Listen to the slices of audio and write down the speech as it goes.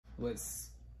What's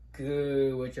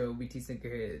good with your OBT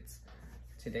sneakerheads?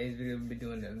 Today's video we'll be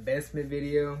doing an investment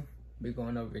video. We're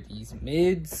going over these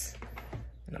mids,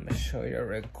 and I'm gonna show you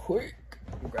real quick.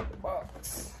 Grab the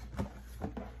box.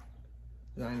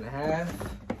 9.5,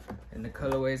 and the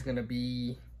colorway is gonna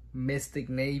be Mystic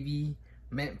Navy,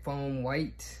 Mint Foam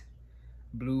White,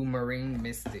 Blue Marine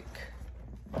Mystic.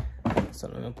 So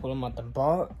I'm gonna pull them out the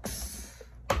box.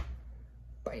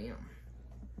 Bam.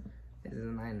 This is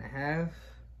a 9.5.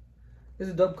 This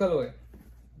is a dope colorway.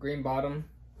 Green bottom.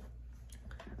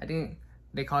 I think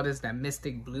they call this that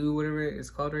Mystic Blue, whatever it's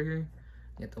called right here.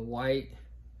 You got the white,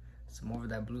 some more of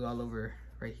that blue all over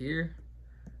right here.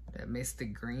 That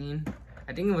Mystic Green.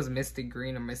 I think it was Mystic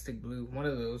Green or Mystic Blue. One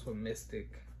of those were Mystic,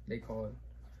 they call it.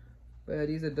 But yeah,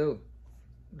 these are dope.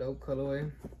 Dope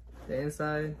colorway. The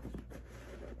inside,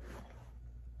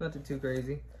 nothing too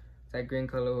crazy. It's that green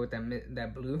color with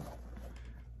that blue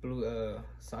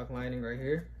sock lining right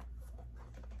here.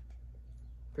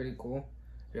 Pretty cool.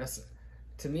 Yes,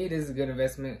 to me this is a good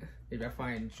investment if I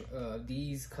find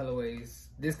these colorways,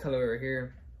 this color right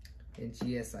here, in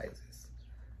GS sizes.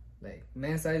 Like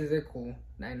men's sizes are cool,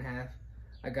 9.5.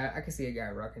 I can see a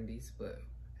guy rocking these, but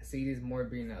I see these more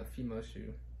being a female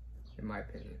shoe, in my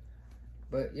opinion.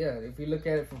 But yeah, if you look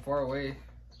at it from far away,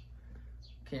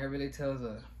 can't really tell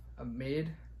it's a mid.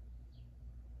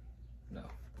 No,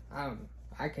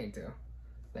 I can't tell.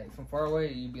 Like from far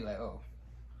away, you'd be like, oh,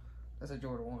 that's a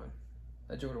Jordan 1,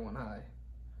 a Jordan 1 high.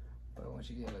 But once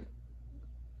you get like,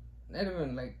 not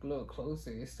even like a little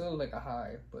closer, it's still like a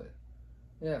high. But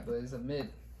yeah, but it's a mid.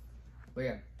 But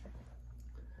yeah,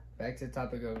 back to the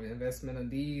topic of investment on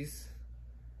these.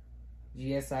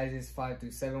 GS sizes 5 through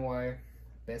 7Y,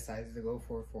 best sizes to go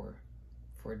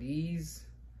for these.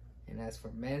 And as for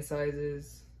men's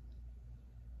sizes,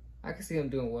 I can see them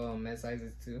doing well on men's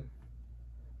sizes too.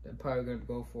 They're probably gonna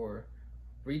go for,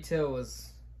 retail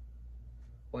was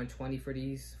 $120 for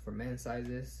these for men's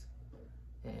sizes,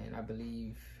 and I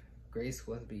believe Grace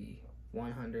will be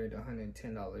 $100 to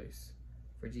 $110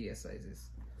 for GS sizes,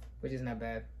 which is not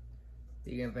bad.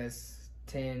 You can invest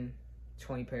 10,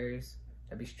 20 pairs.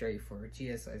 That'd be straight for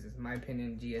GS sizes. In my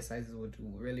opinion, GS sizes will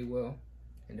do really well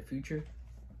in the future.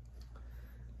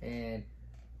 And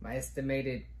my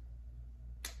estimated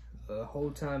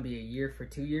hold time be a year for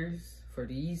 2 years for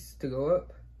these to go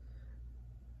up.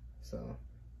 So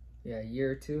yeah, a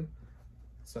year or two.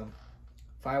 So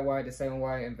 5Y to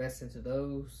 7Y, invest into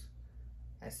those.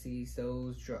 I see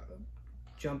those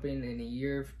jumping in a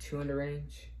year 200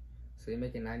 range. So you're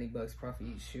making $90 profit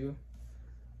each shoe.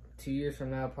 2 years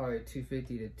from now, probably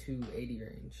 250 to 280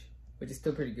 range, which is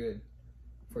still pretty good.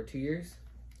 For 2 years,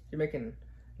 you're making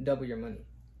double your money.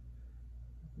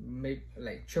 Make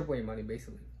like triple your money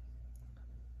basically.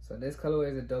 So this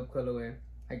colorway is a dope colorway.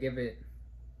 I give it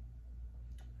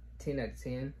 10 out of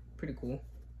 10. Pretty cool.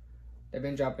 They've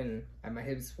been dropping at my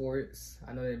Hip Sports.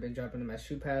 I know they've been dropping them at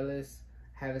Shoe Palace.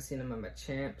 I haven't seen them at my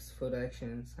Champs, Foot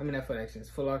Actions. I mean not Foot Actions,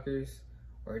 Foot Lockers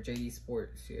or JD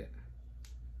Sports yet.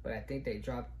 But I think they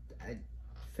dropped at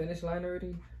Finish Line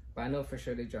already. But I know for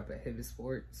sure they dropped at Hip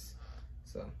Sports.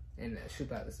 So, and Shoe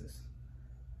Palaces.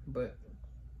 But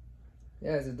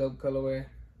yeah, it's a dope colorway.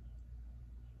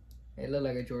 It looked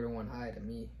like a Jordan 1 high to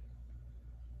me.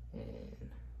 And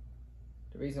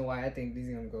the reason why I think these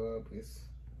are gonna go up is,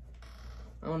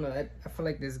 I don't know, I feel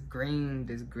like this green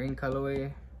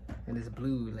colorway and this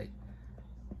blue, like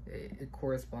it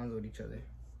corresponds with each other.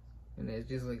 And it's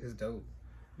just like it's dope.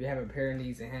 If you have a pair of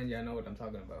these in hand, y'all know what I'm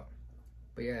talking about.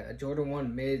 But yeah, a Jordan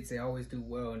 1 mids, they always do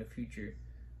well in the future.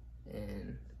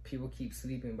 And people keep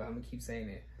sleeping, but I'm gonna keep saying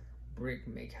it. Brick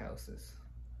make houses.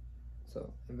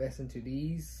 So invest into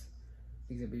these.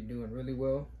 These will be doing really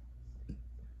well. Do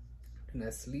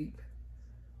not sleep.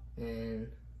 And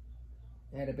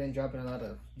yeah, they've been dropping a lot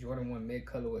of Jordan 1 mid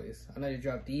colorways. I know they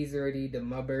dropped these already, the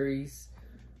Mulberries.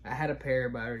 I had a pair,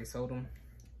 but I already sold them.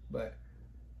 But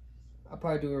I'll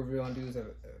probably do a review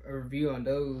on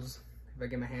those, if I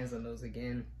get my hands on those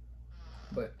again.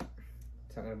 But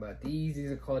talking about these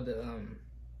are called the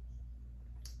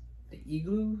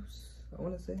Igloos, I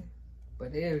want to say.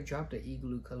 But they have dropped the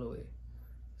Igloo colorway,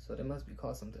 so they must be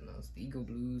called something else, the Eagle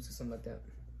Blues or something like that.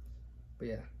 But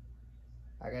yeah,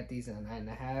 I got these in a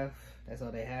 9.5. That's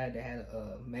all they had. They had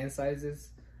men's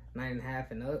sizes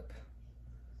 9.5 and up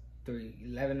through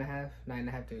 11.5,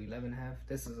 9.5 to 11.5.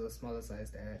 This is a smaller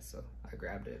size to add, so I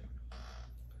grabbed it.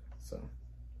 So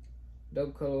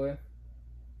dope colorway.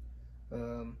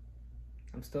 I'm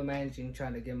still managing,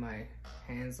 trying to get my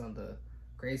hands on the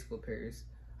grade school pairs.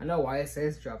 I know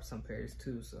YSS dropped some pairs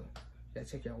too, so yeah,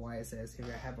 check out YSS if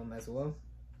I have them as well.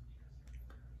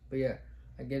 But yeah,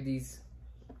 I give these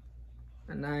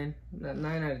A 9, not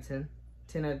 9 out of 10.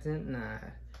 10 out of 10? Nah. I'm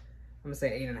gonna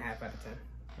say 8.5 out of 10.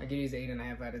 I give these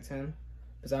 8.5 out of 10.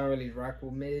 Because I don't really rock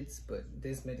with mids, but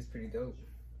this mid is pretty dope.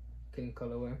 Clean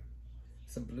colorway.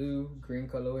 It's a blue, green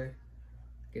colorway.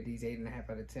 Get these 8.5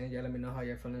 out of 10. Y'all let me know how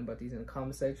y'all feeling about these in the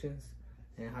comment sections.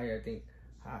 And how y'all think,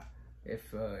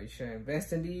 if you should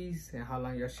invest in these, and how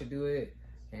long y'all should do it.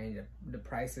 And the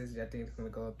prices y'all think it's gonna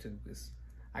go up to. Because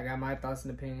I got my thoughts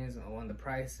and opinions on the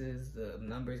prices, the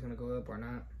number is gonna go up or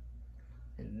not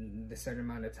in a certain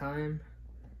amount of time.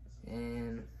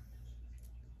 And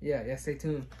yeah, stay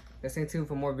tuned. Stay tuned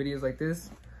for more videos like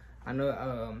this. I know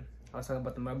I was talking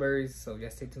about the Mulberries, so yeah,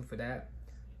 stay tuned for that.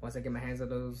 Once I get my hands on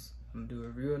those, I'm gonna do a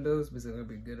review on those because they're gonna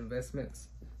be good investments.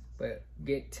 But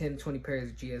get 10 to 20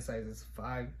 pairs of GS sizes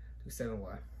 5 to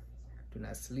 7Y. Do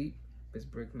not sleep. This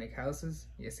brick make houses.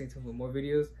 Yeah, stay tuned for more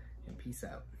videos, and peace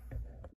out.